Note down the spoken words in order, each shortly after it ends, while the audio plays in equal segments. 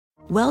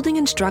Welding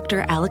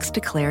instructor Alex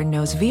DeClaire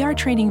knows VR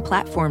training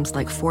platforms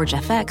like Forge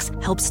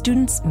FX help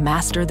students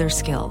master their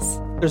skills.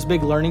 There's a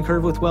big learning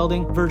curve with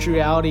welding. Virtual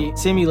reality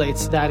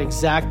simulates that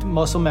exact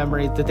muscle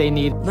memory that they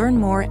need. Learn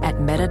more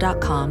at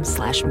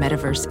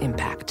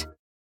meta.com/metaverseimpact.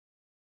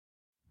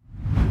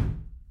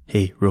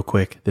 Hey, real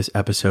quick, this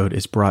episode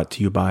is brought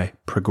to you by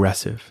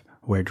Progressive,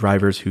 where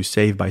drivers who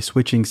save by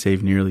switching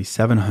save nearly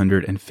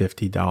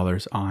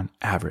 $750 on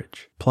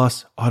average.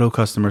 Plus, auto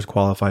customers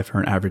qualify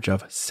for an average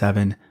of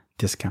 7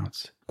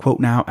 discounts. Quote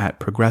now at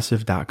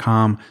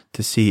progressive.com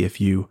to see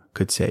if you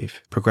could save.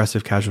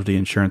 Progressive Casualty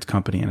Insurance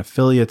Company and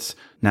Affiliates.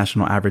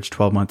 National average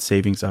 12-month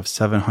savings of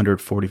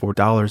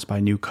 $744 by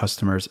new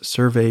customers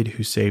surveyed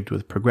who saved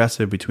with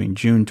Progressive between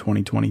June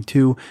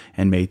 2022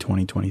 and May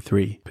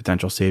 2023.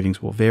 Potential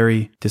savings will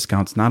vary.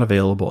 Discounts not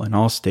available in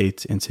all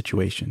states and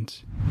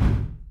situations.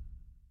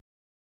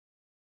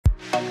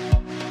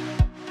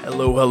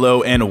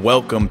 Hello, and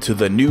welcome to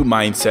the New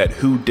Mindset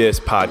Who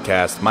Dis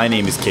podcast. My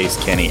name is Case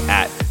Kenny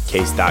at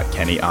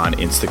Case.Kenny on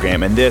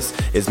Instagram, and this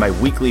is my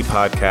weekly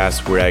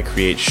podcast where I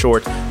create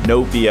short,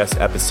 no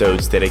BS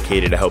episodes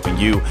dedicated to helping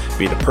you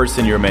be the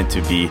person you're meant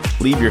to be,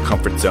 leave your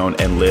comfort zone,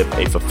 and live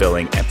a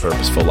fulfilling and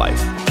purposeful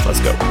life.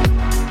 Let's go.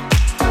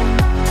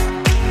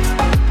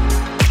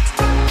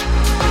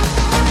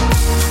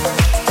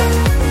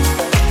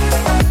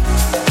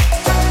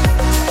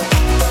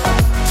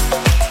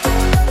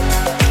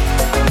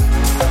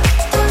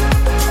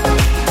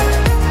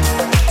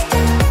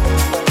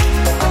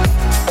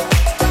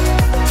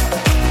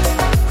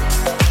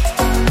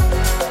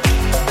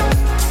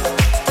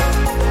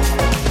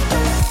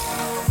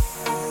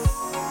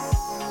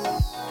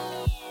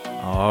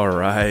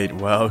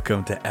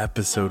 Welcome to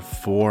episode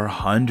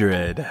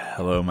 400.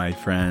 Hello, my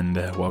friend.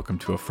 Welcome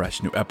to a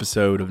fresh new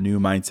episode of New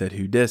Mindset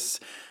Who Dis.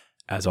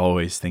 As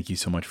always, thank you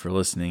so much for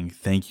listening.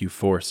 Thank you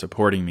for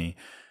supporting me,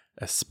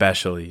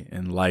 especially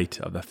in light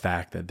of the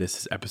fact that this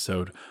is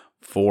episode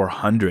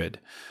 400.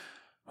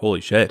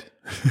 Holy shit.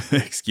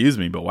 Excuse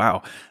me, but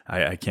wow.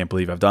 I can't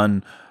believe I've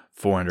done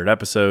 400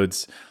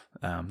 episodes.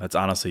 That's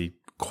honestly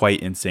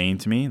quite insane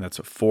to me. That's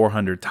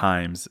 400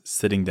 times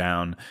sitting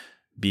down,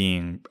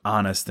 being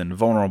honest and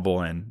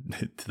vulnerable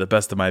and, to the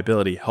best of my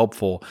ability,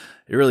 helpful.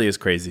 It really is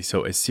crazy.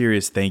 So a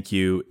serious thank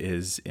you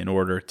is in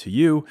order to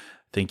you.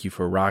 Thank you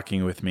for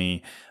rocking with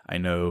me. I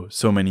know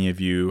so many of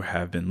you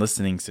have been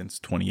listening since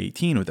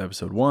 2018 with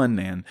episode 1,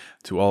 and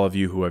to all of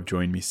you who have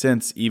joined me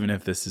since, even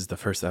if this is the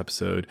first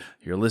episode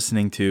you're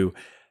listening to,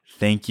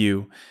 thank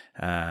you.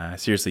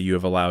 Seriously, you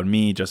have allowed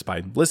me, just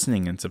by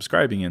listening and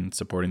subscribing and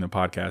supporting the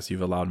podcast,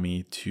 you've allowed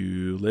me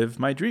to live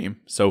my dream.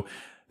 So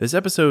this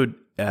episode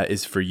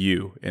is for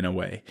you in a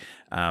way.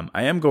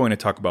 I am going to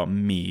talk about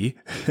me,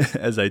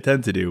 as I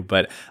tend to do,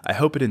 but I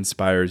hope it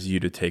inspires you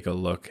to take a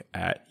look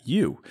at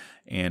you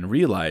and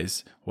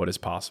realize what is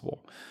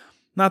possible.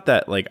 Not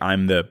that like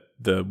I'm the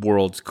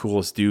world's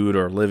coolest dude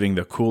or living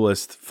the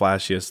coolest,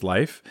 flashiest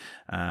life.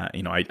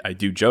 I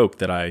do joke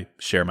that I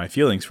share my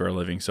feelings for a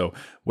living. So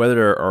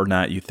whether or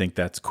not you think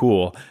that's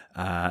cool,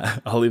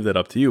 I'll leave that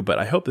up to you. But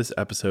I hope this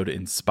episode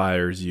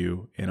inspires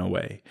you in a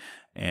way,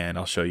 and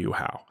I'll show you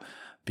how.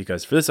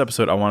 Because for this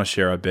episode, I want to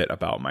share a bit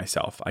about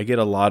myself. I get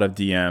a lot of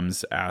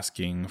DMs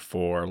asking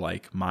for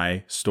like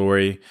my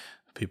story.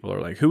 People are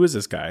like, who is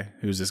this guy?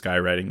 Who's this guy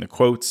writing the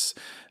quotes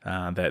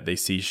that they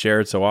see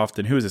shared so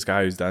often? Who is this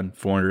guy who's done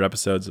 400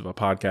 episodes of a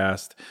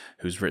podcast?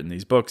 Who's written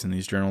these books and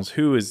these journals?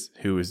 Who is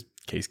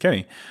Case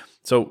Kenny?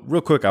 So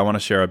real quick, I want to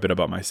share a bit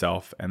about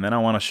myself, and then I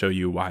want to show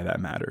you why that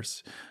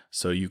matters.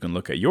 So you can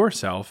look at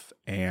yourself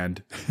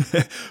and,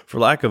 for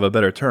lack of a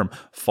better term,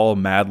 fall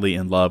madly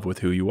in love with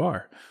who you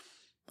are.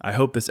 I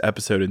hope this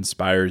episode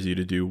inspires you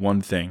to do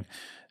one thing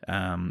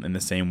in the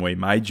same way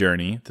my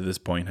journey to this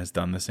point has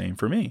done the same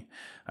for me.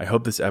 I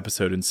hope this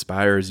episode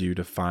inspires you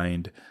to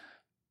find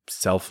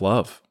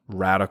self-love,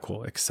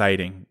 radical,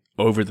 exciting,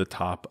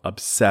 over-the-top,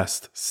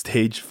 obsessed,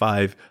 stage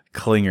 5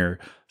 clinger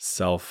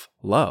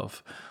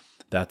self-love.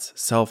 That's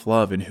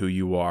self-love in who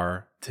you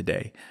are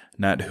today.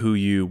 Not who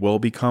you will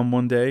become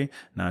one day,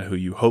 not who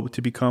you hope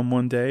to become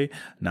one day,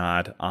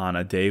 not on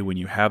a day when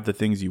you have the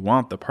things you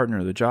want, the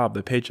partner, the job,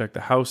 the paycheck,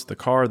 the house, the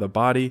car, the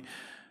body.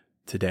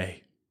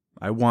 Today,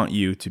 I want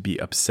you to be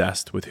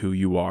obsessed with who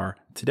you are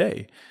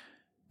today,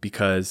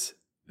 because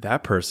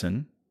that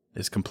person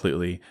is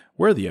completely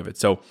worthy of it.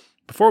 So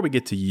before we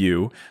get to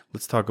you,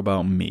 let's talk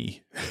about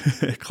me.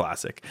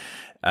 Classic.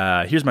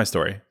 Here's my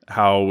story,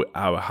 how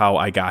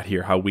I got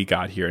here, how we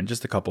got here in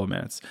just a couple of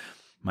minutes.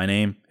 My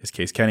name is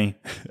Case Kenny.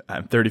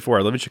 I'm 34.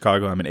 I live in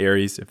Chicago. I'm an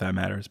Aries, if that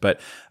matters.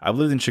 But I've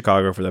lived in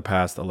Chicago for the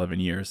past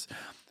 11 years.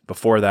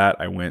 Before that,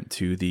 I went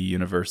to the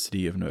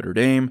University of Notre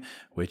Dame,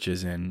 which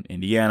is in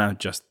Indiana,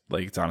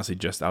 it's honestly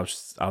just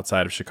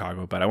outside of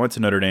Chicago. But I went to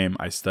Notre Dame.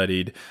 I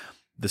studied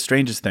the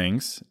strangest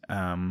things.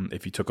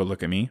 If you took a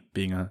look at me,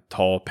 being a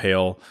tall,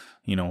 pale,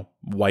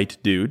 white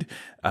dude,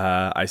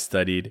 I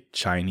studied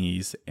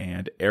Chinese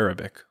and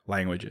Arabic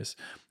languages.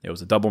 It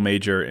was a double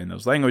major in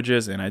those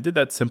languages, and I did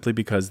that simply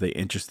because they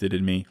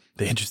interested me.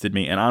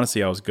 And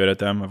honestly, I was good at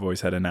them. I've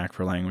always had a knack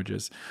for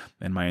languages,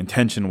 and my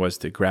intention was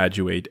to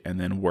graduate and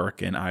then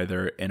work in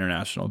either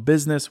international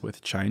business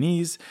with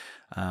Chinese.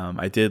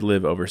 I did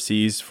live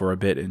overseas for a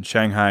bit in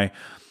Shanghai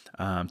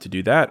to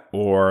do that,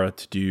 or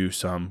to do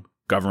some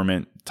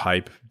government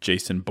type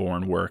Jason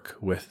Bourne work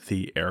with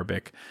the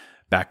Arabic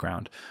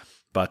background.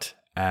 But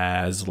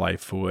as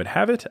life would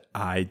have it,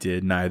 I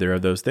did neither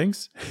of those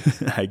things.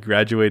 I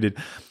graduated,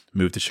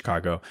 moved to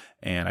Chicago,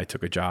 and I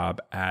took a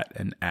job at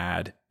an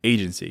ad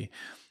agency.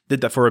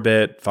 Did that for a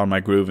bit, found my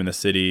groove in the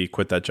city,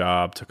 quit that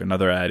job, took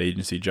another ad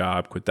agency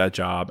job, quit that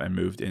job, and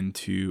moved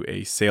into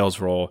a sales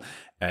role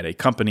at a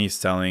company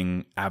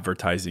selling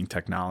advertising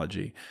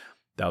technology.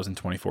 That was in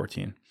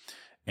 2014.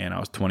 And I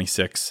was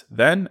 26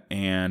 then,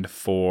 and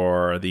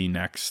for the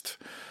next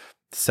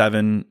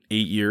 7-8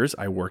 years,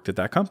 I worked at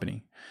that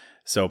company.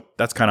 So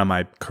that's kind of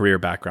my career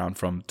background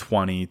from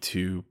 20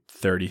 to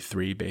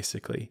 33,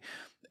 basically.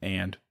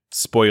 And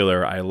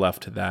spoiler, I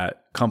left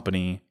that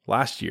company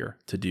last year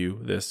to do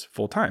this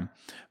full time.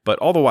 But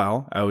all the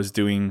while I was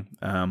doing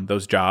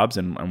those jobs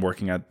and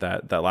working at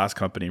that last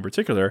company in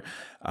particular,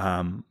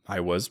 I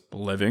was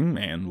living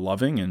and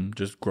loving and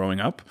just growing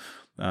up.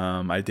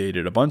 I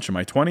dated a bunch in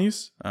my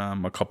 20s,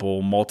 a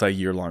couple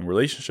multi-year long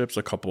relationships,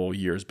 a couple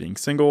years being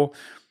single,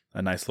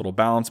 a nice little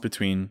balance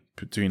between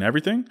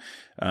everything.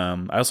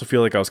 I also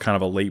feel like I was kind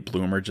of a late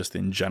bloomer just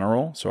in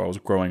general, so I was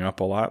growing up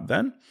a lot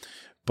then.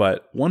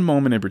 But one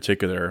moment in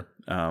particular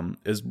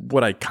is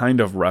what I kind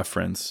of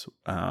reference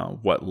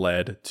what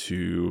led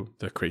to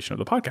the creation of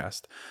the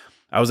podcast.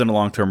 I was in a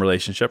long-term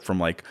relationship from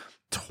like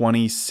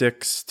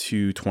 26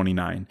 to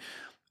 29,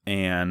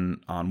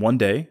 and on one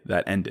day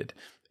that ended.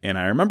 And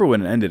I remember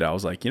when it ended, I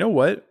was like, you know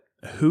what?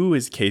 Who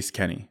is Case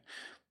Kenny?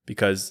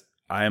 Because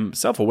I am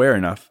self-aware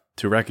enough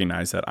to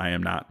recognize that I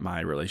am not my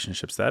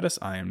relationship status.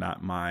 I am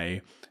not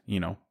my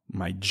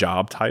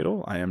job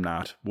title. I am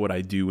not what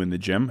I do in the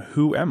gym.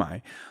 Who am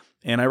I?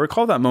 And I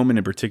recall that moment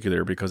in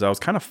particular because I was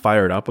kind of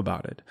fired up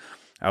about it.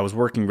 I was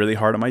working really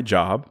hard at my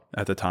job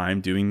at the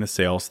time, doing the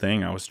sales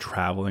thing. I was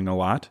traveling a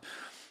lot.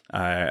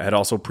 I had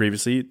also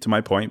previously, to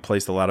my point,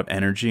 placed a lot of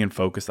energy and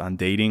focus on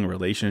dating,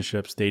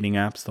 relationships, dating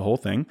apps, the whole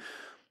thing.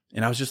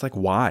 And I was just like,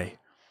 why?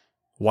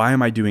 Why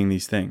am I doing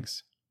these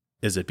things?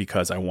 Is it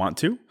because I want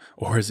to?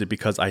 Or is it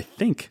because I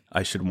think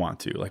I should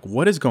want to? Like,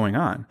 what is going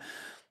on?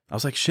 I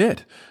was like,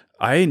 shit.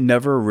 I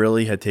never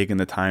really had taken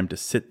the time to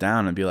sit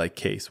down and be like,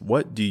 Case,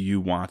 what do you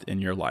want in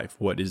your life?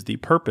 What is the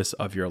purpose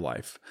of your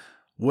life?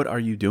 What are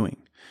you doing?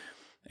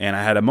 And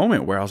I had a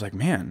moment where I was like,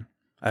 man,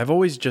 I've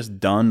always just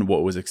done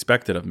what was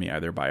expected of me,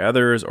 either by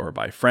others or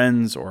by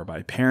friends or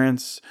by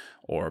parents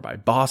or by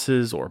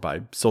bosses or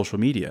by social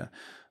media.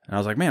 And I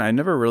was like, man, I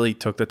never really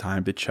took the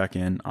time to check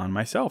in on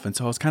myself. And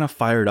so I was kind of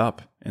fired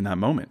up in that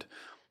moment.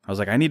 I was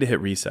like, I need to hit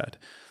reset.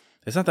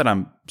 It's not that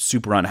I'm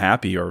super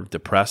unhappy or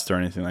depressed or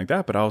anything like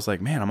that, but I was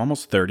like, man, I'm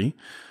almost 30.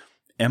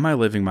 Am I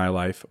living my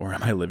life or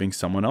am I living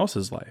someone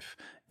else's life?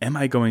 Am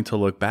I going to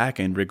look back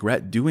and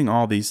regret doing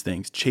all these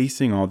things,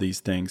 chasing all these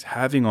things,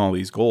 having all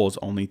these goals,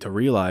 only to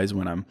realize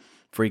when I'm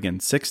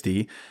freaking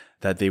 60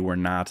 that they were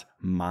not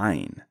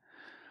mine?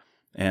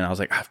 And I was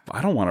like,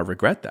 I don't want to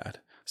regret that.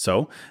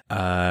 So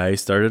I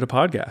started a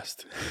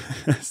podcast.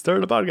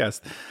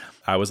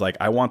 I was like,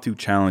 I want to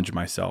challenge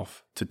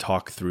myself to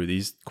talk through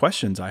these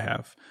questions I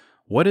have.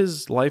 What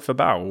is life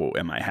about?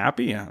 Am I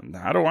happy?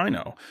 How do I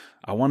know?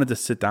 I wanted to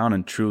sit down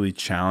and truly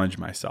challenge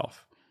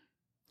myself.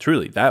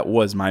 Truly, that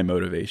was my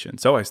motivation.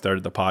 So I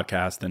started the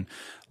podcast, and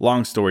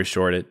long story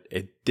short,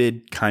 it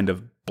did kind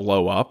of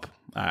blow up.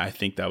 I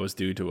think that was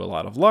due to a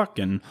lot of luck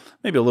and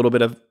maybe a little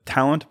bit of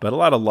talent, but a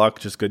lot of luck,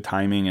 just good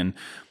timing. And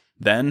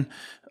then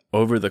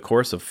over the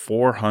course of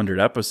 400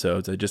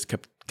 episodes, I just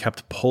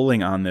kept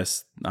pulling on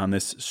this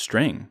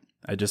string.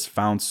 I just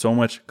found so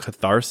much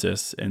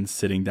catharsis in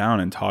sitting down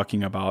and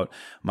talking about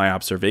my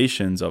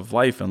observations of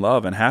life and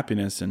love and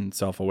happiness and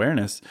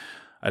self-awareness.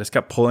 I just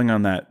kept pulling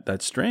on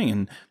that string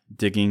and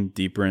digging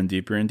deeper and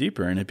deeper and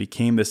deeper. And it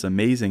became this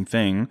amazing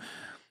thing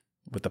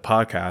with the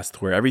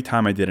podcast where every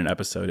time I did an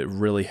episode, it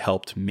really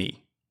helped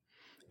me.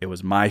 It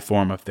was my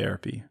form of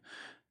therapy.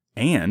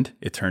 And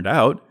it turned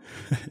out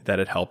that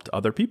it helped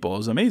other people. It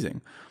was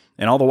amazing.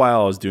 And all the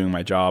while I was doing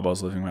my job, I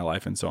was living my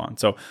life and so on.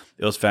 So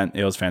it was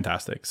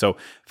fantastic. So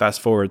fast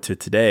forward to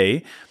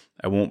today,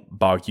 I won't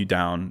bog you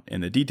down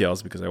in the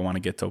details because I want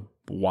to get to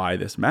why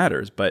this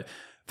matters. But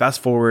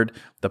fast forward,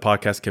 the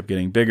podcast kept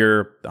getting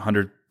bigger,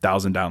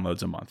 100,000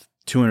 downloads a month,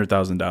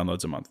 200,000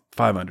 downloads a month,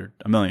 500,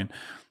 a million.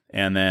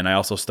 And then I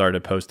also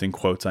started posting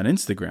quotes on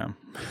Instagram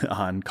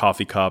on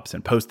coffee cups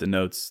and Post-it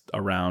notes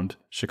around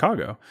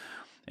Chicago.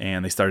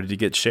 And they started to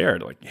get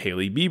shared, like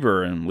Hailey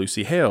Bieber and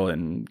Lucy Hale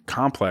and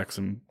Complex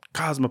and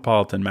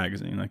Cosmopolitan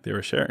magazine. Like they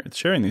were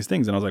sharing these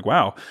things. And I was like,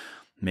 wow,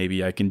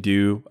 maybe I can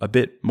do a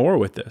bit more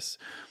with this.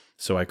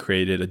 So I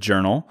created a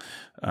journal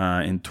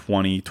in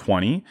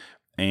 2020,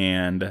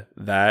 and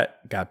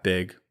that got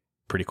big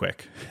pretty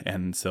quick.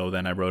 And so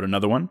then I wrote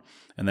another one.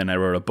 And then I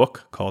wrote a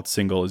book called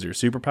Single is Your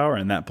Superpower.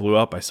 And that blew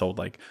up. I sold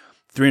like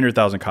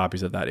 300,000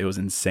 copies of that. It was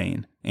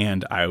insane.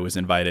 And I was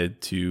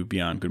invited to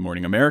be on Good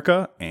Morning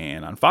America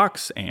and on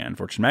Fox and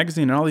Fortune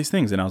Magazine and all these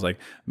things. And I was like,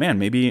 man,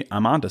 maybe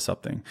I'm onto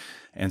something.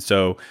 And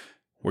so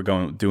we're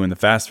doing the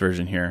fast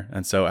version here.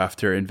 And so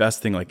after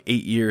investing like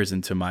 8 years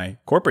into my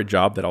corporate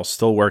job that I was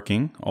still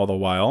working all the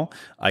while,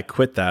 I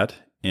quit that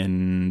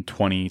in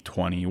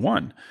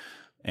 2021.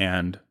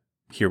 And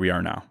here we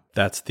are now.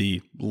 That's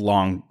the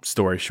long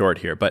story short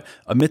here. But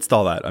amidst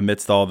all that,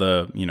 amidst all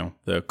the,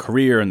 the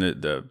career and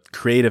the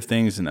creative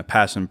things and the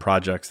passion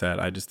projects that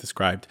I just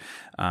described,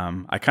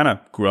 I kind of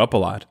grew up a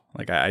lot.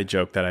 Like I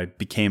joke that I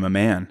became a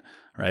man,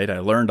 right? I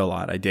learned a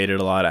lot. I dated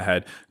a lot. I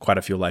had quite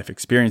a few life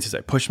experiences.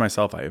 I pushed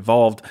myself. I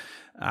evolved.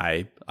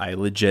 I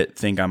legit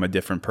think I'm a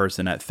different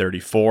person at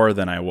 34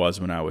 than I was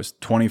when I was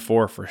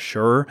 24 for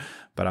sure.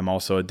 But I'm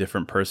also a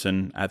different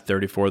person at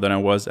 34 than I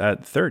was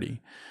at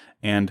 30.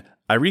 And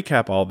I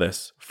recap all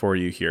this for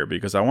you here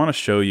because I want to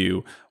show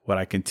you what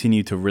I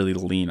continue to really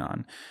lean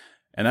on.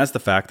 And that's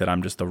the fact that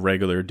I'm just a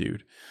regular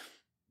dude,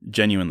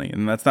 genuinely.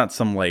 And that's not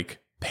some like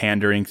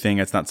pandering thing.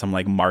 It's not some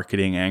like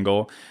marketing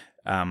angle.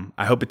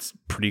 I hope it's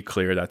pretty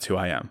clear that's who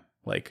I am.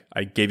 Like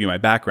I gave you my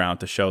background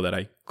to show that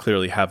I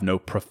clearly have no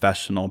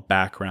professional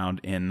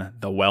background in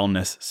the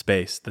wellness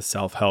space, the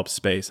self-help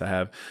space. I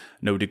have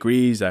no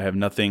degrees. I have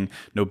no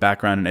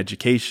background in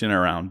education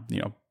around,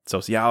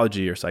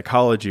 sociology or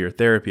psychology or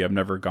therapy. I've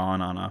never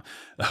gone on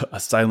a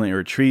silent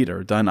retreat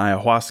or done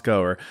ayahuasca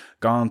or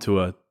gone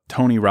to a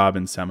Tony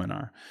Robbins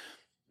seminar.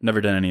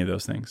 Never done any of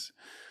those things.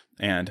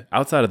 And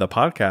outside of the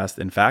podcast,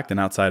 in fact, and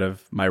outside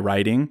of my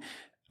writing,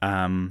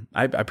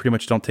 I pretty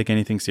much don't take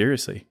anything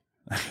seriously.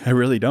 I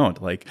really don't.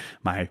 Like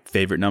my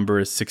favorite number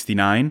is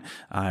 69.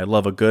 I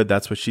love a good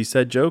 "that's what she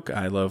said" joke.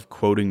 I love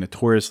quoting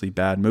notoriously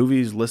bad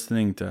movies,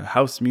 listening to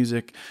house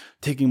music,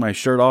 taking my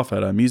shirt off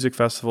at a music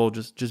festival,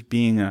 just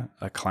being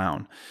a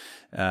clown.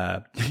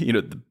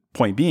 The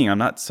point being, I'm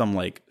not some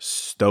like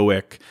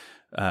stoic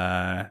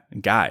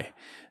guy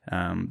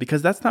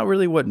because that's not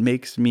really what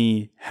makes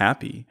me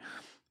happy.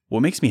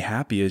 What makes me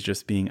happy is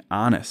just being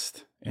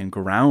honest and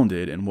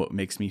grounded in what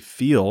makes me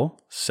feel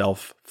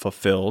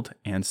self-fulfilled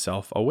and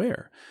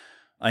self-aware.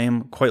 I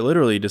am quite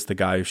literally just the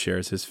guy who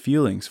shares his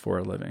feelings for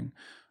a living.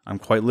 I'm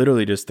quite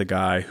literally just the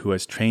guy who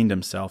has trained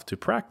himself to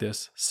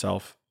practice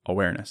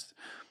self-awareness.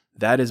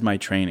 That is my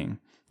training.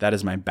 That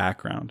is my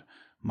background,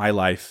 my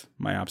life,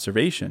 my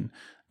observation.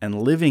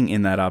 And living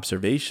in that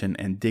observation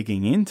and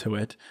digging into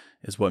it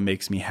is what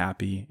makes me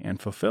happy and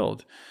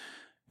fulfilled.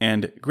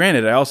 And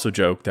granted, I also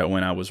joke that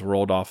when I was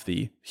rolled off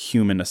the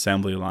human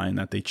assembly line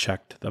that they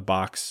checked the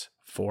box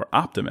for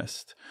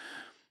optimist.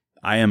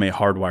 I am a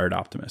hardwired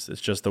optimist.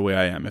 It's just the way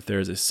I am. If there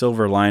is a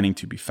silver lining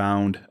to be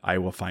found, I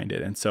will find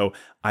it. And so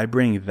I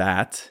bring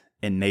that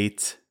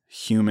innate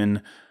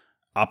human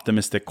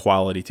optimistic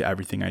quality to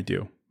everything I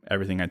do,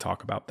 everything I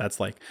talk about. That's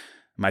like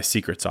my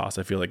secret sauce.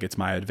 I feel like it's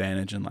my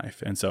advantage in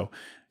life. And so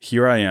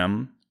here I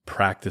am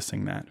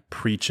practicing that,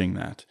 preaching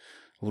that,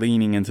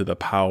 leaning into the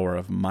power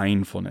of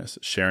mindfulness,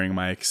 sharing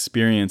my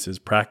experiences,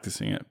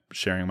 practicing it,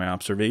 sharing my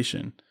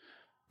observation,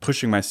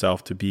 pushing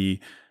myself to be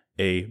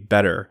a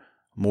better,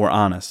 more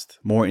honest,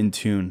 more in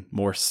tune,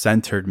 more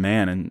centered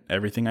man in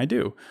everything I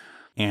do.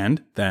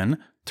 And then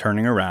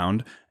turning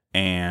around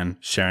and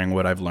sharing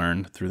what I've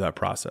learned through that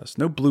process.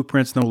 No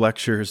blueprints, no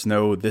lectures,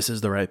 no this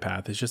is the right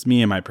path. It's just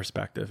me and my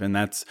perspective. And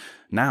that's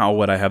now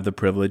what I have the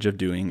privilege of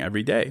doing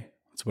every day.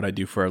 It's what I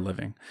do for a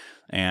living.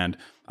 And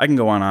I can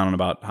go on and on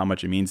about how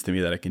much it means to me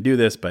that I can do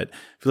this, but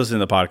if you listen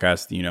to the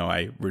podcast,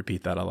 I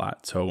repeat that a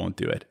lot, so I won't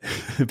do it.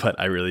 But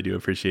I really do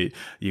appreciate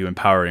you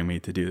empowering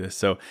me to do this.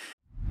 So,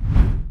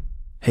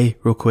 hey,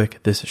 real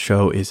quick, this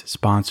show is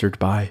sponsored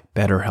by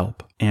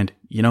BetterHelp. And,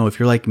 if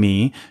you're like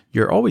me,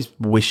 you're always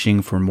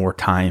wishing for more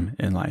time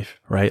in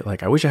life, right?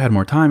 Like, I wish I had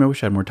more time. I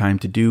wish I had more time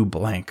to do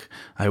blank.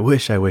 I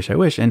wish.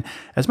 And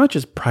as much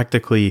as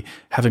practically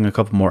having a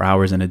couple more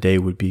hours in a day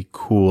would be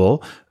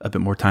cool, a bit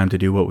more time to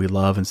do what we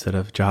love instead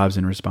of jobs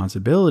and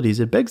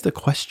responsibilities, it begs the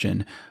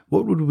question,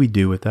 what would we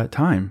do with that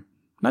time?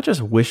 Not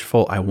just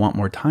wishful, I want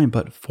more time,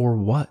 but for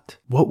what?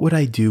 What would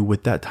I do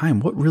with that time?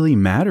 What really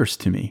matters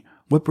to me?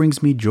 What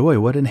brings me joy?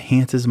 What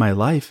enhances my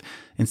life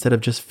instead of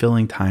just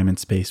filling time and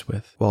space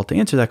with? Well, to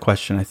answer that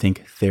question, I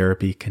think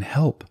therapy can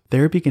help.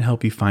 Therapy can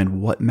help you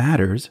find what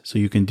matters so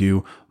you can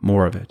do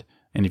more of it.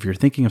 And if you're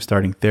thinking of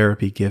starting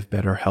therapy, give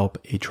BetterHelp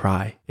a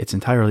try. It's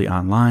entirely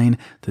online,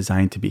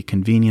 designed to be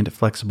convenient,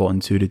 flexible,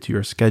 and suited to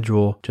your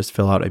schedule. Just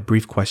fill out a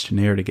brief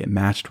questionnaire to get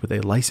matched with a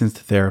licensed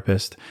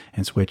therapist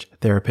and switch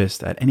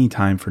therapists at any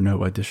time for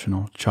no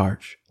additional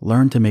charge.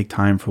 Learn to make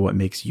time for what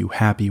makes you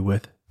happy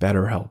with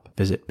BetterHelp.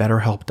 Visit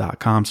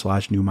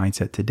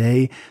betterhelp.com/newmindset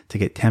today to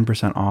get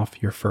 10% off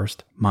your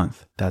first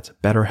month. That's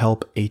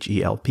BetterHelp,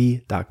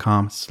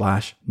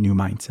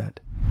 HELP.com/newmindset.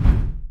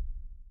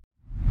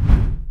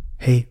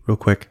 Hey, real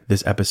quick,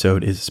 this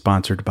episode is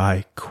sponsored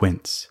by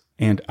Quince.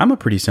 And I'm a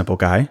pretty simple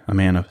guy, a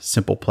man of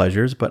simple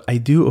pleasures, but I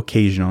do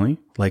occasionally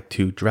like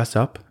to dress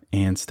up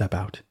and step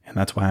out. And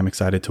that's why I'm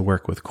excited to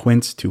work with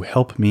Quince to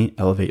help me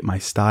elevate my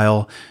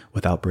style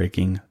without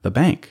breaking the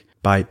bank.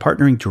 By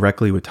partnering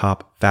directly with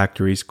top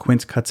factories,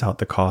 Quince cuts out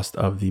the cost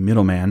of the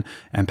middleman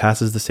and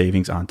passes the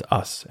savings on to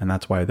us. And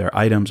that's why their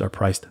items are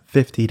priced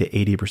 50 to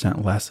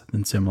 80% less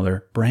than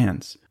similar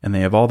brands. And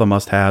they have all the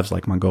must-haves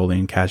like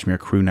Mongolian cashmere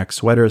crew neck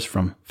sweaters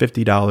from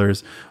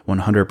 $50,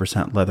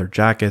 100% leather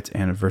jackets,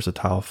 and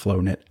versatile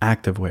flow knit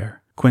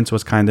activewear. Quince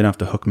was kind enough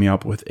to hook me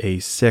up with a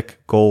sick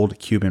gold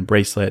Cuban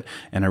bracelet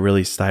and a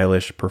really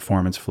stylish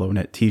performance flow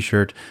knit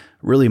t-shirt.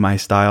 Really my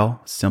style,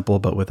 simple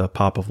but with a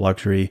pop of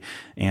luxury,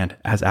 and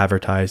as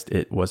advertised,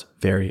 it was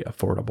very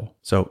affordable.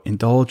 So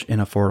indulge in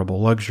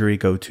affordable luxury.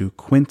 Go to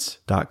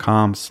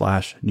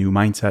quince.com/new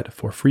mindset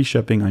for free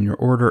shipping on your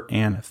order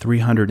and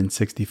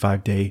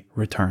 365-day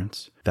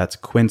returns. That's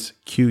Quince,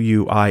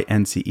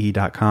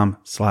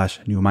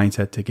 QUINCE.com/new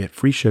mindset to get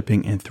free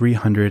shipping and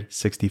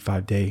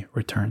 365-day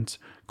returns.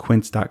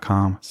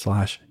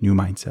 Quince.com/new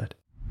mindset.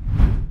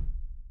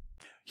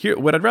 Here,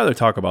 what I'd rather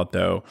talk about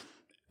though,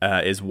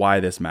 is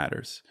why this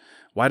matters.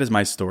 Why does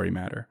my story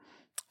matter?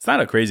 It's not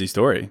a crazy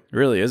story. It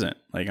really isn't.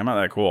 Like, I'm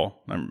not that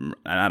cool. I'm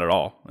not at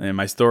all. And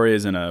my story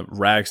isn't a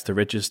rags to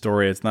riches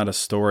story. It's not a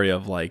story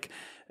of like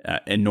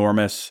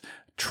enormous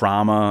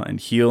trauma and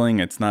healing.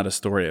 It's not a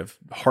story of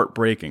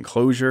heartbreak and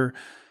closure.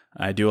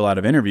 I do a lot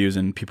of interviews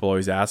and people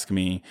always ask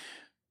me,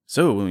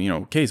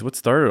 so, Case, what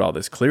started all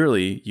this?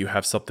 Clearly you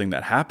have something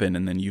that happened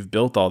and then you've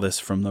built all this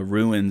from the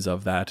ruins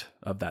of that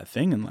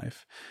thing in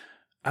life.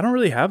 I don't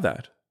really have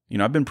that.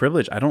 I've been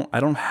privileged. I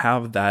don't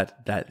have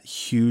that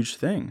huge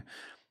thing.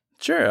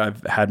 Sure,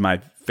 I've had my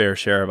fair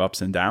share of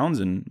ups and downs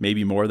and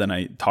maybe more than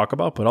I talk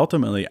about, but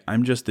ultimately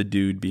I'm just a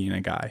dude being a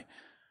guy.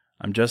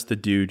 I'm just a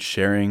dude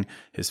sharing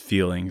his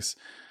feelings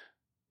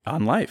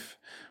on life.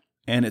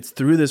 And it's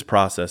through this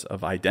process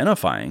of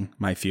identifying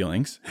my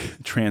feelings,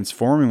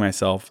 transforming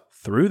myself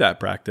through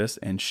that practice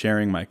and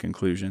sharing my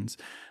conclusions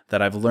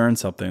that I've learned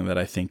something that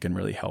I think can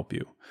really help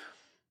you.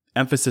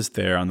 Emphasis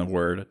there on the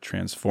word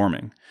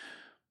transforming.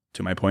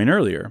 To my point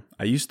earlier,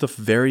 I used to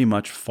very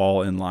much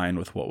fall in line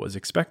with what was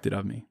expected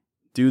of me.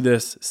 Do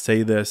this,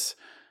 say this,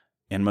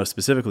 and most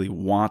specifically,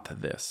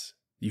 want this.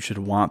 You should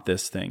want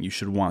this thing. You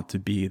should want to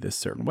be this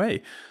certain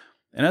way.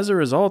 And as a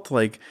result,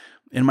 like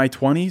in my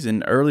 20s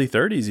and early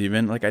 30s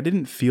even, like I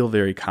didn't feel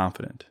very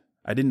confident.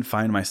 I didn't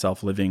find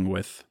myself living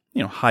with,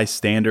 high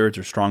standards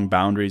or strong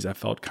boundaries. I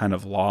felt kind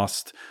of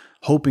lost,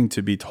 hoping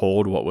to be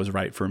told what was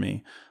right for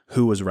me,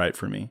 who was right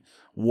for me,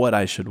 what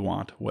I should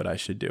want, what I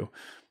should do.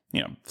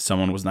 If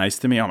someone was nice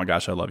to me, oh my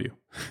gosh, I love you.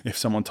 If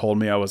someone told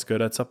me I was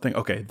good at something,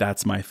 okay,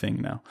 that's my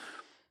thing now.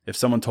 If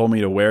someone told me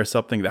to wear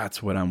something,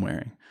 that's what I'm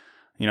wearing,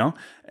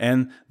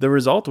 And the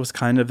result was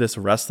kind of this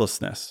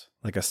restlessness,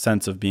 like a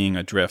sense of being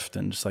adrift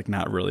and just like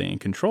not really in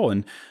control.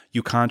 And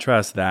you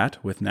contrast that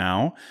with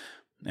now,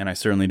 and I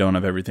certainly don't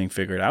have everything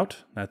figured out.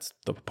 That's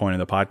the point of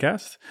the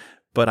podcast.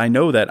 But I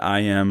know that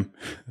I am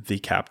the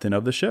captain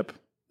of the ship.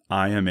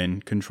 I am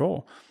in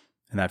control,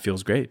 and that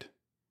feels great.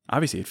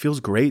 Obviously, it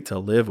feels great to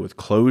live with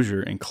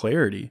closure and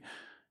clarity,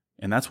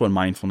 and that's what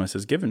mindfulness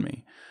has given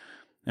me.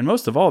 And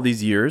most of all,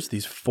 these years,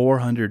 these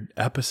 400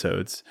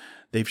 episodes,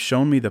 they've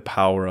shown me the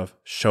power of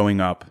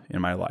showing up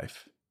in my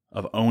life,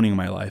 of owning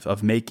my life,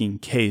 of making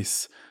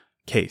case,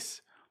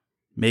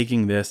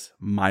 making this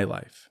my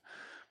life.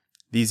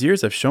 These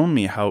years have shown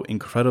me how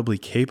incredibly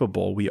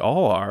capable we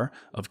all are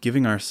of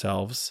giving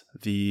ourselves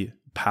the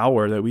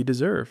power that we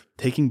deserve,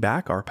 taking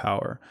back our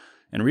power,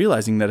 and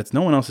realizing that it's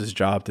no one else's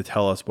job to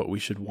tell us what we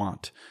should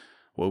want,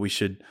 what we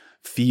should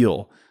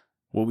feel,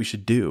 what we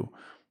should do.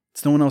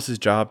 It's no one else's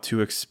job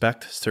to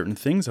expect certain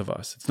things of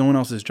us. It's no one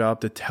else's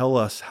job to tell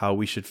us how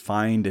we should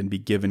find and be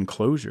given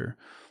closure.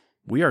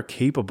 We are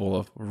capable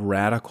of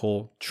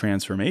radical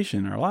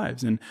transformation in our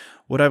lives. And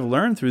what I've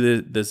learned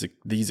through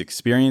these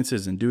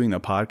experiences and doing the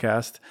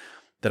podcast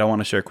that I want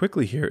to share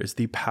quickly here is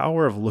the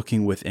power of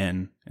looking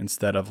within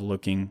instead of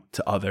looking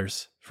to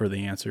others for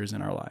the answers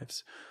in our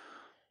lives.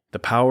 The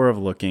power of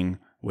looking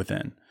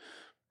within.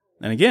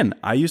 And again,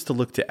 I used to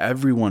look to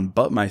everyone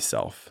but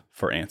myself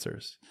for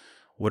answers.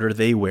 What are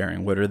they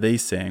wearing? What are they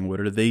saying? What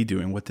are they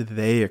doing? What do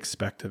they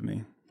expect of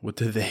me? What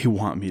do they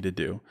want me to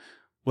do?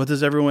 What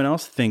does everyone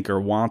else think or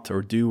want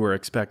or do or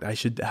expect? I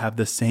should have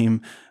the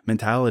same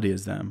mentality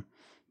as them.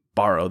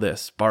 Borrow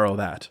this, borrow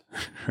that,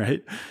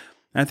 right?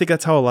 And I think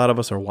that's how a lot of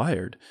us are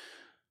wired.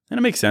 And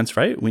it makes sense,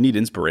 right? We need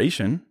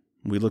inspiration.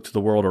 We look to the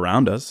world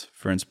around us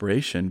for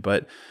inspiration,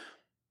 but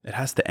it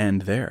has to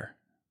end there.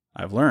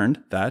 I've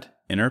learned that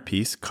inner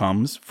peace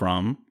comes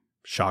from,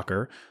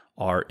 shocker,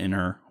 our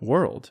inner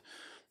world.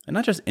 And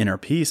not just inner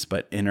peace,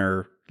 but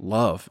inner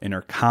love,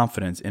 inner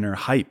confidence, inner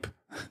hype,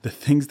 the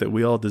things that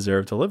we all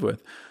deserve to live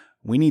with.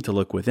 We need to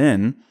look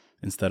within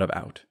instead of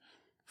out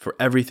for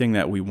everything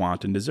that we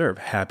want and deserve: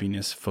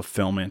 happiness,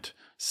 fulfillment,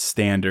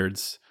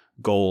 standards,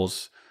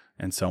 goals,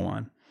 and so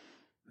on.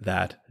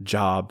 That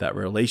job, that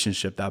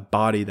relationship, that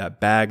body, that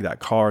bag, that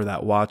car,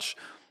 that watch,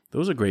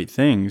 those are great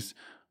things,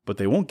 but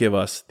they won't give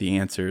us the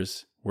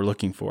answers we're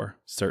looking for,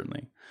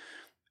 certainly.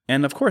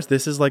 And of course,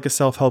 this is like a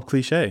self-help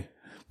cliche,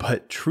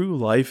 But true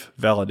life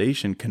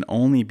validation can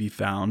only be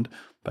found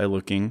by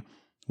looking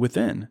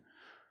within.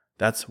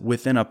 That's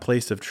within a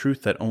place of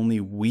truth that only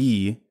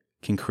we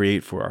can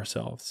create for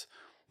ourselves.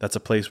 That's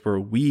a place where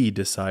we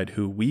decide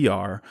who we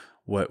are,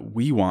 what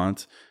we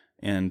want,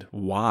 and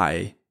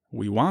why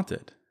we want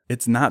it.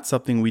 It's not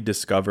something we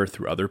discover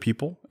through other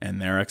people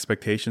and their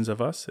expectations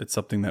of us. It's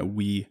something that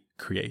we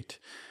create.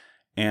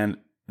 And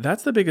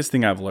that's the biggest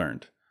thing I've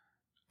learned.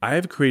 I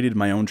have created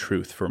my own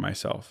truth for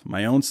myself,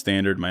 my own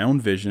standard, my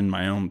own vision,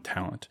 my own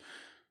talent.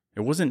 It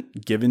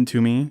wasn't given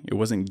to me. It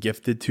wasn't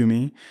gifted to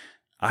me.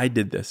 I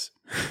did this.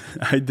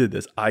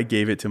 I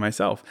gave it to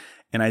myself.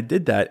 And I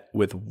did that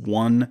with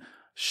one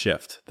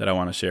shift that I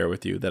want to share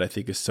with you that I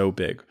think is so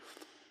big.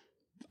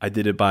 I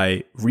did it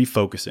by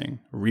refocusing,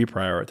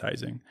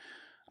 reprioritizing.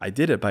 I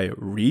did it by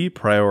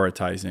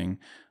reprioritizing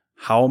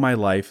how my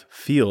life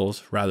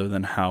feels rather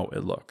than how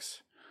it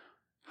looks.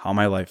 How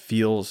my life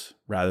feels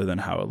rather than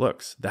how it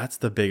looks. That's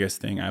the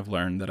biggest thing I've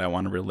learned that I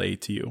want to relay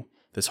to you.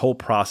 This whole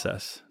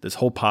process, this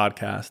whole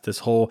podcast, this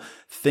whole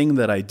thing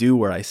that I do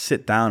where I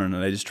sit down and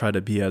I just try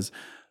to be as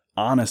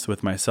honest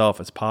with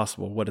myself as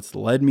possible. What it's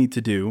led me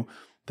to do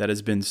that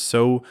has been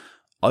so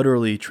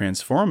utterly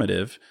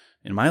transformative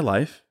in my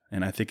life,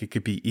 and I think it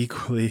could be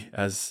equally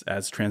as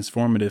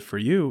transformative for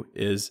you,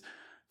 is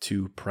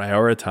to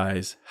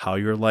prioritize how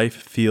your life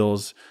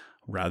feels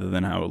rather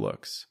than how it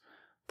looks.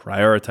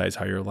 Prioritize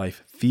how your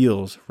life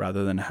feels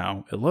rather than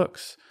how it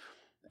looks.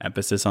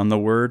 Emphasis on the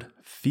word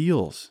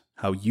feels,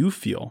 how you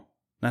feel,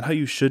 not how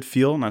you should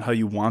feel, not how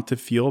you want to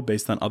feel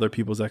based on other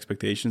people's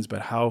expectations,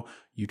 but how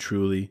you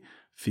truly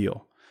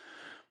feel.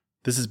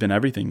 This has been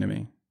everything to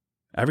me.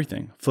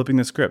 Everything. Flipping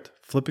the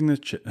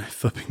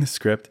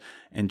script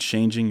and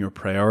changing your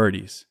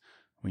priorities.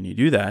 When you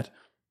do that,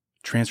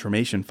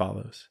 transformation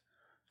follows.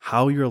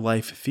 How your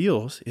life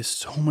feels is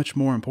so much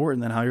more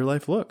important than how your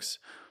life looks.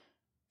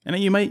 And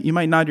you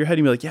might nod your head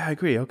and be like, yeah, I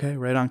agree. Okay,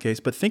 right on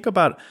case. But think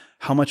about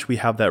how much we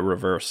have that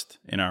reversed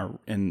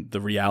in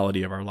the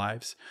reality of our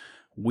lives.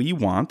 We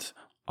want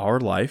our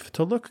life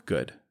to look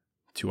good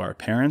to our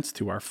parents,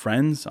 to our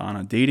friends, on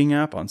a dating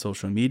app, on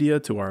social media,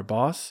 to our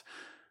boss,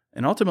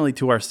 and ultimately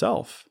to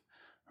ourselves,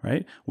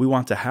 right? We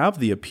want to have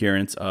the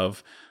appearance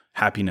of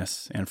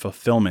happiness and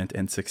fulfillment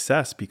and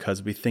success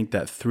because we think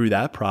that through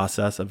that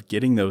process of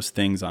getting those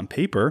things on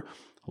paper,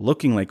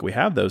 looking like we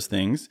have those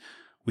things,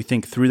 we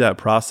think through that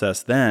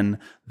process then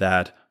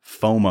that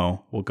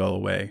FOMO will go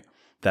away,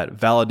 that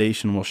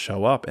validation will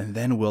show up, and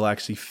then we'll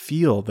actually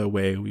feel the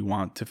way we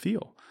want to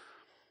feel.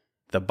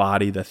 The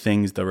body, the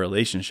things, the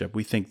relationship,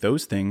 we think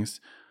those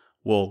things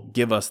will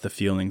give us the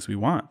feelings we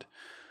want.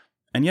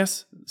 And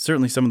yes,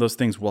 certainly some of those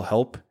things will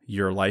help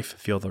your life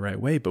feel the right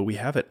way, but we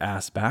have it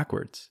ass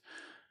backwards.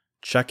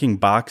 Checking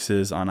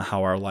boxes on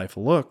how our life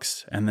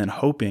looks and then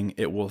hoping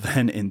it will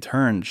then in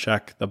turn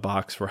check the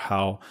box for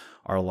how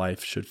our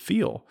life should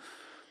feel.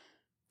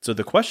 So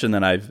the question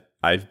that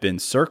I've been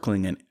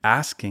circling and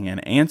asking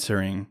and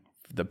answering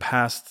the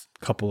past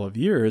couple of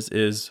years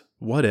is,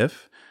 what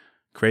if,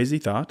 crazy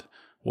thought,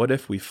 what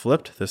if we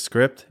flipped the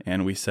script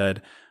and we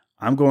said,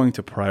 I'm going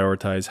to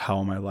prioritize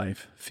how my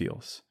life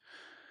feels?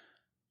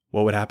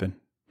 What would happen?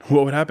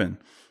 What would happen?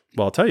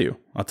 Well,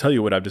 I'll tell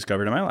you what I've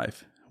discovered in my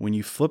life. When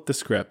you flip the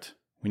script,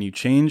 when you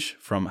change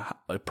from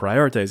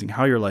prioritizing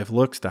how your life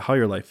looks to how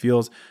your life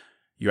feels,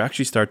 you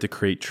actually start to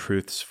create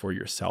truths for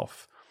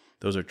yourself.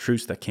 Those are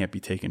truths that can't be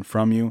taken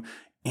from you.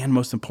 And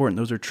most important,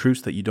 those are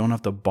truths that you don't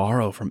have to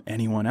borrow from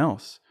anyone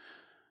else.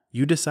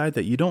 You decide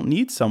that you don't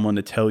need someone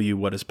to tell you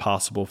what is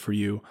possible for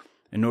you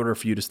in order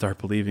for you to start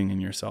believing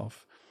in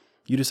yourself.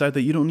 You decide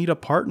that you don't need a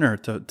partner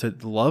to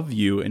love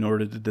you in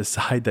order to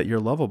decide that you're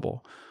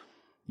lovable.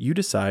 You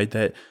decide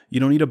that you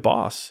don't need a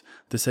boss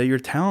to say you're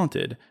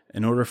talented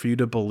in order for you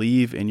to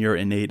believe in your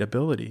innate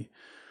ability.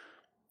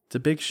 It's a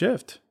big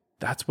shift.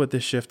 That's what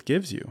this shift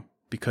gives you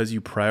because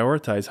you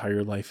prioritize how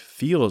your life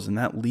feels, and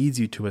that leads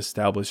you to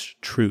establish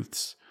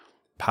truths,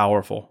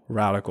 powerful,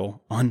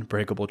 radical,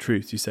 unbreakable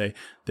truths. You say,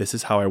 this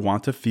is how I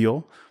want to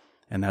feel,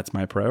 and that's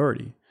my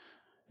priority.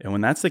 And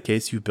when that's the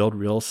case, you build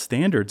real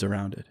standards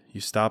around it.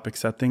 You stop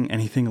accepting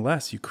anything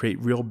less. You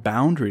create real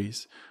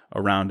boundaries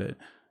around it.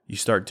 You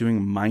start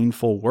doing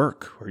mindful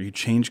work or you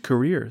change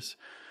careers.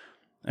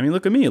 I mean,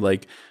 look at me.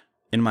 Like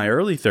in my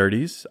early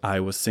 30s, I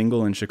was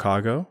single in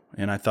Chicago,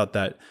 and I thought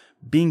that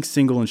being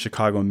single in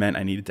Chicago meant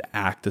I needed to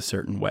act a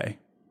certain way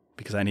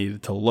because I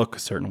needed to look a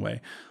certain way.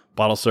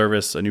 Bottle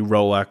service, a new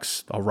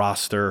Rolex, a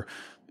roster,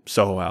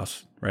 Soho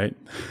House, right?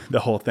 The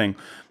whole thing.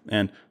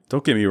 And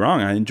don't get me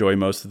wrong, I enjoy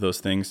most of those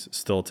things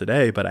still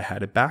today, but I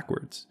had it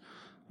backwards.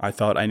 I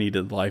thought I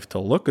needed life to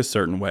look a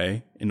certain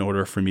way in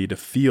order for me to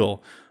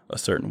feel a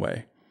certain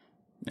way.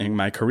 In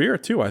my career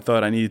too, I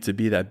thought I needed to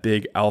be that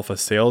big alpha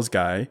sales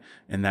guy,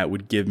 and that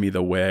would give me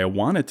the way I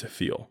wanted to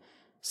feel.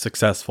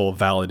 Successful,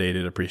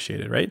 validated,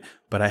 appreciated, right?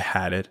 But I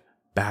had it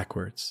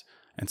backwards.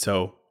 And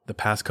so the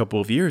past couple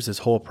of years, this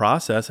whole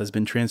process has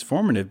been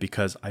transformative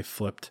because I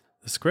flipped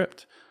the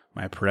script.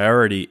 My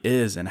priority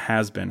is and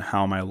has been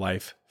how my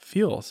life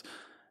feels.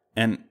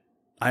 And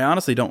I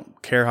honestly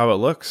don't care how it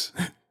looks.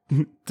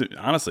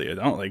 Honestly, I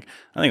think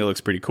it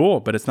looks pretty cool,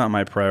 but it's not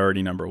my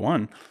priority number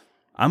one.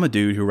 I'm a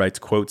dude who writes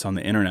quotes on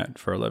the internet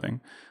for a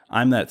living.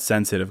 I'm that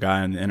sensitive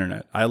guy on the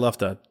internet. I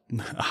left a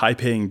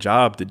high-paying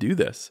job to do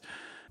this,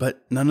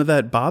 but none of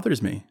that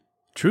bothers me.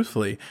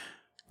 Truthfully,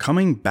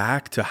 coming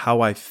back to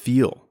how I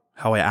feel,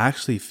 how I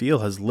actually feel,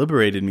 has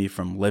liberated me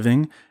from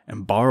living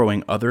and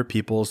borrowing other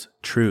people's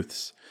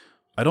truths.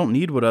 I don't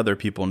need what other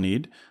people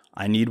need.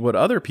 I need what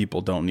other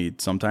people don't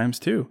need sometimes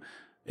too.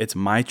 It's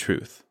my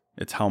truth.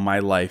 It's how my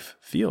life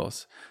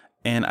feels.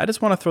 And I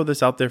just want to throw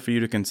this out there for you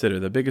to consider.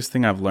 The biggest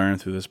thing I've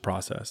learned through this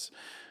process.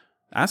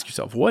 Ask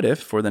yourself, what if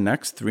for the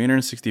next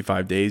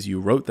 365 days you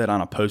wrote that on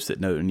a Post-it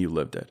note and you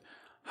lived it?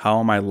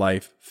 How my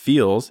life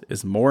feels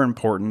is more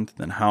important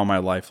than how my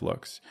life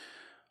looks.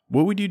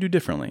 What would you do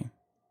differently?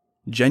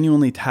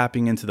 Genuinely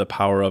tapping into the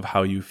power of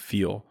how you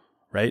feel,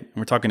 right? And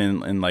we're talking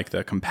in like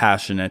the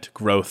compassionate,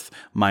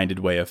 growth-minded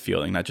way of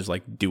feeling, not just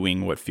like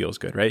doing what feels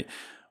good, right?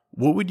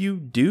 What would you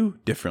do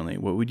differently?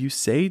 What would you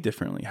say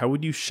differently? How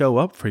would you show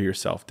up for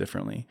yourself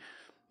differently?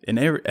 In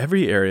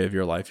every area of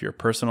your life, your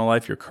personal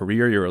life, your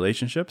career, your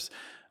relationships,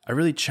 I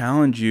really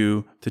challenge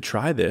you to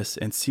try this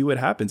and see what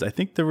happens. I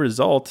think the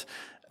result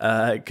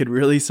could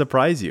really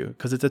surprise you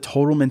because it's a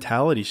total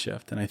mentality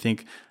shift. And I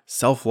think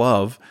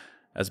self-love,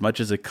 as much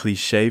as a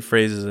cliche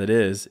phrase as it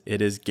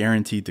is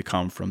guaranteed to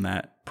come from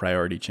that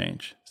priority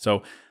change.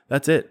 So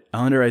that's it.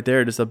 I'll end it right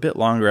there. Just a bit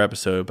longer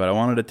episode, but I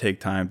wanted to take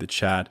time to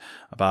chat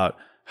about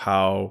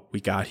how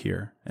we got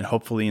here and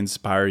hopefully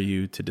inspire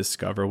you to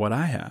discover what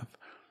I have.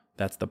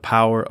 That's the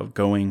power of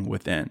going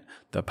within,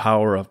 the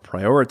power of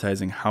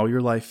prioritizing how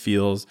your life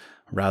feels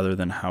rather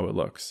than how it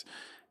looks.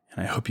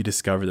 And I hope you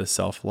discover the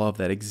self-love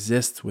that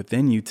exists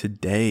within you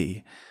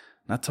today,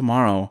 not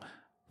tomorrow,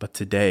 but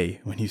today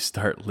when you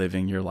start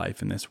living your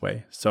life in this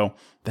way. So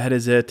that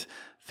is it.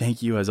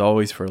 Thank you as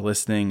always for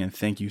listening, and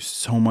thank you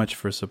so much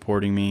for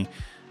supporting me.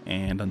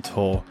 And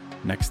until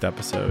next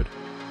episode,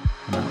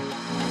 I'm out.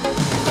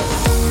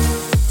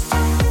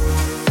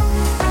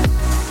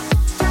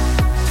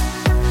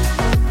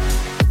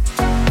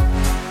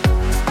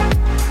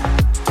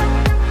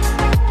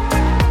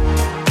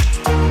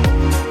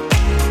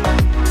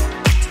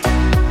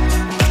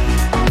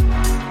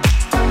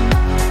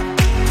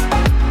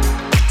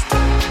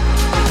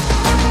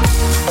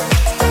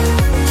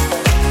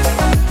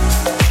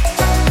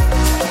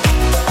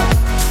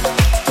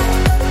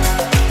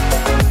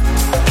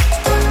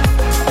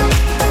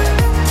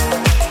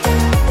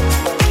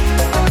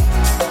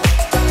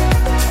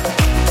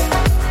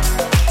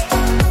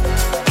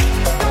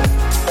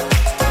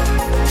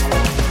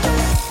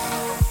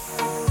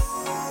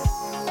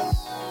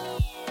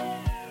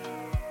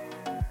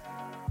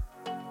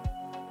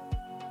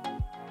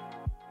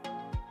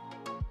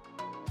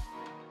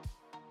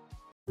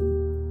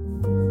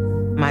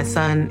 My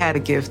son had a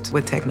gift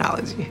with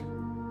technology.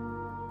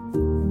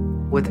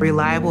 With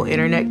reliable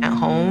internet at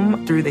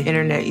home through the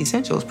Internet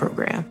Essentials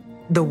program,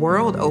 the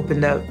world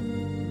opened up.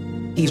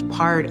 He's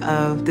part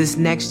of this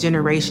next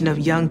generation of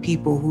young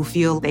people who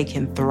feel they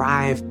can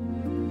thrive.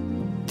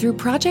 Through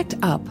Project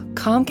UP,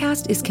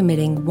 Comcast is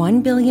committing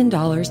 $1 billion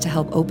to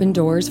help open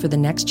doors for the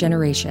next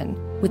generation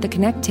with the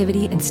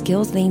connectivity and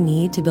skills they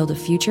need to build a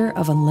future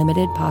of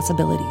unlimited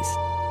possibilities.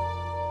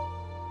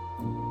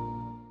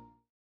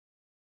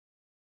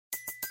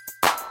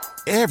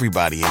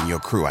 Everybody in your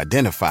crew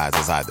identifies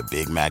as either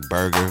Big Mac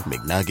Burger,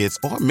 McNuggets,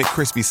 or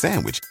McCrispy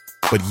Sandwich.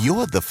 But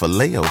you're the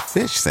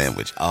Filet-O-Fish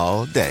Sandwich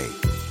all day.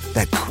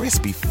 That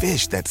crispy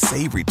fish, that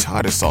savory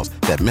tartar sauce,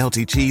 that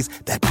melty cheese,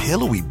 that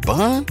pillowy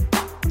bun.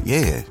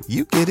 Yeah,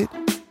 you get it.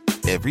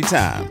 Every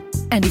time.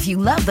 And if you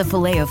love the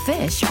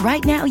Filet-O-Fish,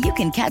 right now you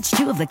can catch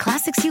two of the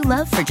classics you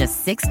love for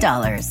just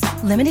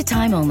 $6. Limited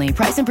time only.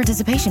 Price and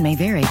participation may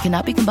vary.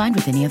 Cannot be combined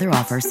with any other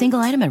offer. Single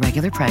item at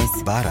regular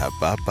price.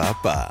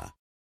 Ba-da-ba-ba-ba.